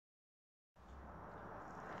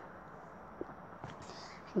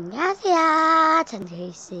안녕하세요. 전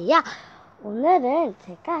제이스예요. 오늘은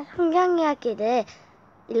제가 성경 이야기를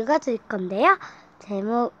읽어드릴 건데요.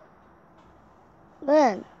 제목은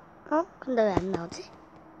근데 왜 안 나오지?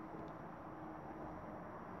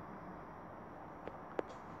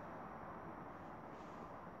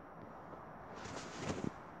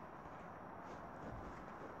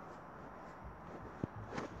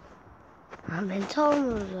 맨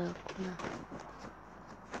처음으로였구나.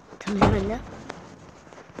 잠시만요.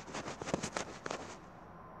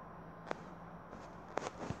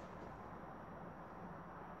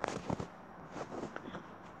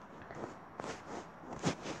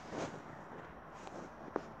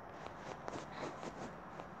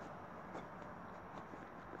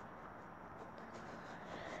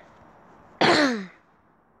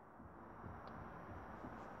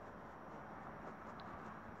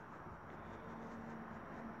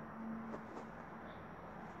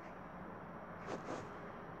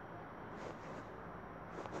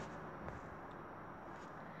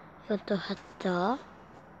 이것도 봤죠?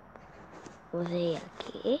 모세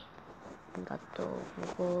이야기. 이것도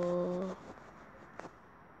보고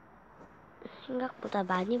생각보다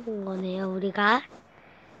많이 본 거네요, 우리가.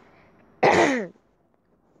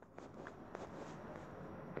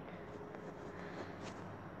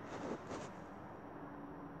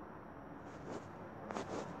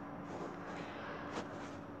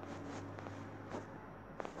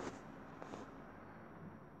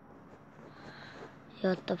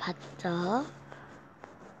 이것도 봤죠?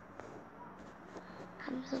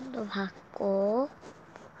 함선도 봤고,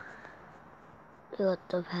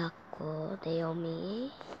 이것도 봤고,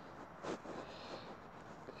 내용이.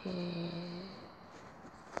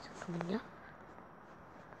 잠깐만요.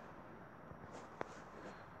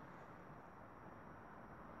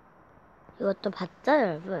 이것도 봤죠,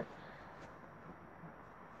 여러분?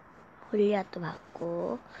 골리앗도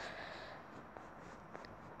봤고,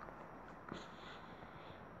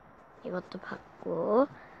 이것도 봤고,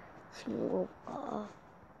 친구가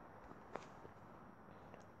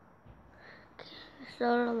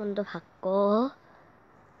솔로몬도 봤고,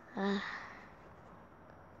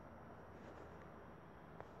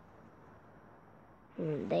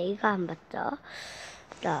 네, 이거 안 봤죠?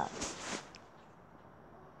 자,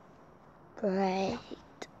 Great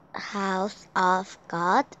House of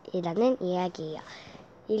God 이라는 이야기예요.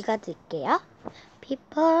 읽어드릴게요.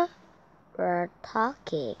 People were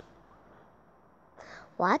talking.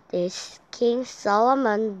 What is King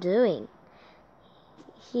Solomon doing?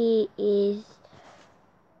 He is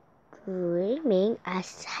dreaming a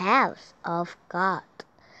house of God.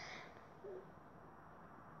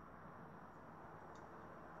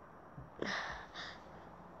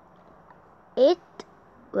 It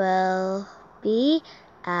will be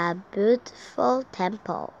a beautiful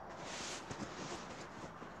temple.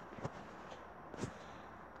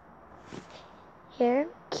 Here,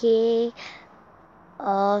 King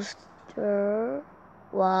of Soo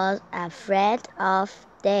was afraid of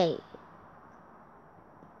day.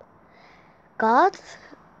 God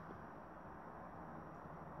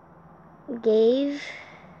gave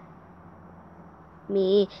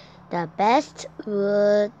me the best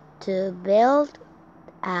wood to build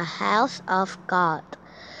a house of God.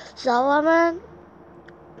 Solomon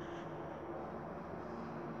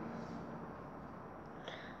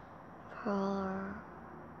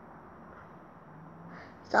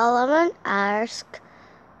asked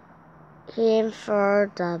him for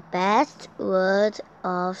the best wood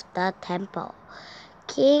of the temple.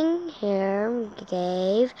 King Hiram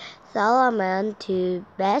gave Solomon the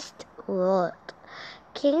best wood.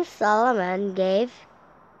 King Solomon gave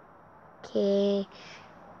King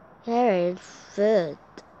Hiram food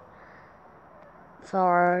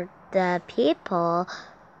for the people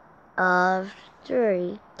of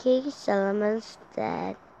Soo. King Solomon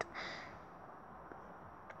said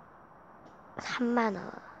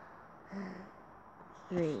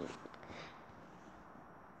 3,000,000.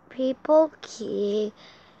 People came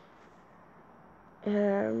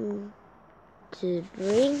to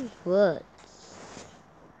bring wood.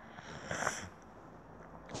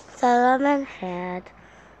 Solomon had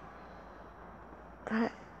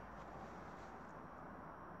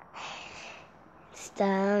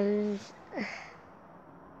stones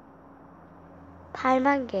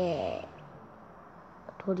 80,000개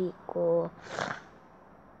돌이 있고,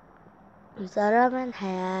 Solomon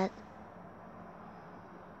had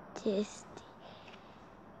these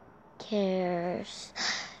cares.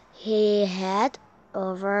 He had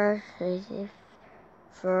over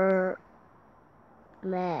 34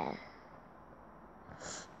 men.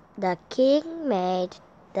 The king made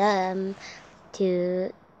them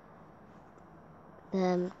to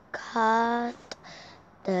them cut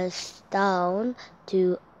the stone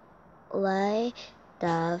to lay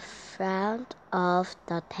the front of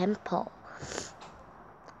the temple.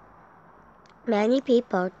 Many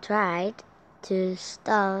people tried to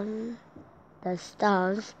stone the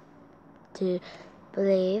stones to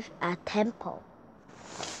build a temple.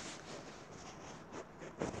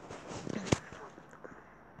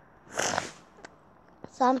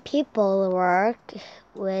 Some people worked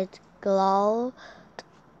with gold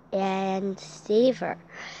and silver.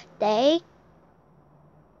 They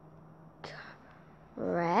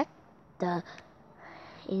cracked the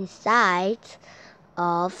inside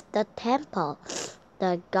of the temple.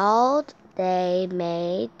 The gold they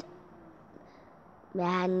made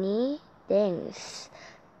many things.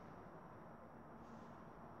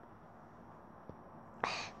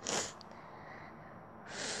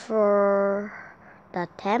 For the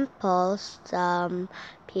temple, some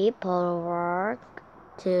people work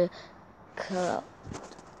to clothe.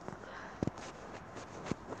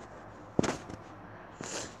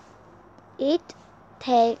 It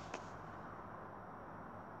takes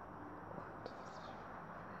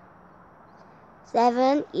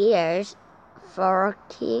 7 years for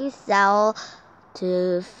King Soo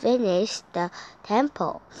to finish the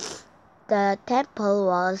temple. The temple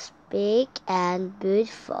was big and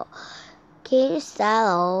beautiful. King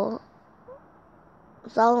Solomon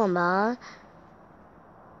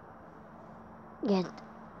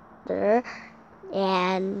gathered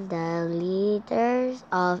and the leaders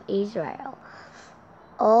of Israel.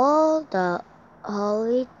 All the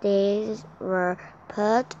holy things were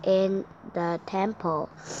put in the temple.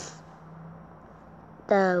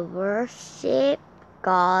 The worship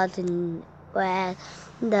God when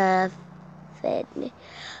the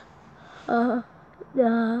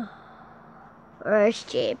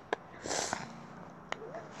worship.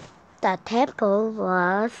 The temple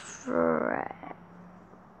was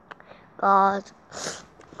God's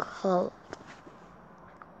clothes.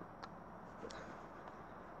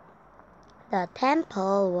 The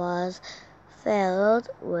temple was filled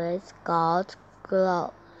with God's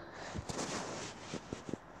glory.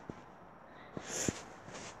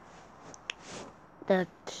 The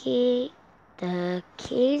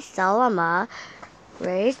king Solomon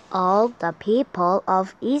raised all the people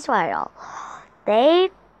of Israel. They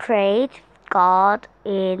praised God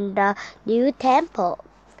in the new temple.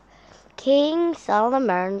 King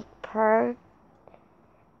Solomon prayed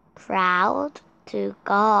to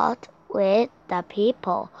God with the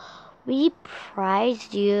people. We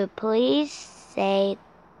praise you. Please say it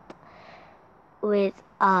with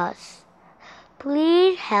us.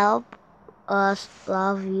 Please help us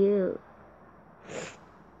love you.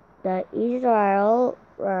 The Israel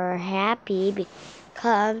were happy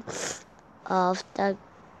because of the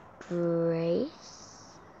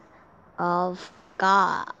grace of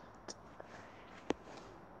God.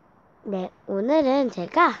 네, 오늘은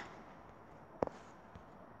제가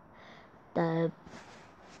The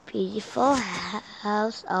Beautiful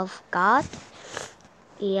House of God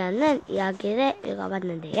이라는 이야기를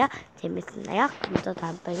읽어봤는데요. 재밌었나요? 그럼 또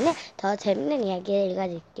다음번에는 더 재밌는 이야기를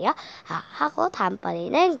읽어드릴게요. 하고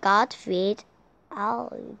다음번에는 God feed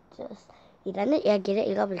Alges 이라는 이야기를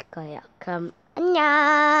읽어볼 거예요. 그럼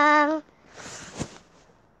안녕!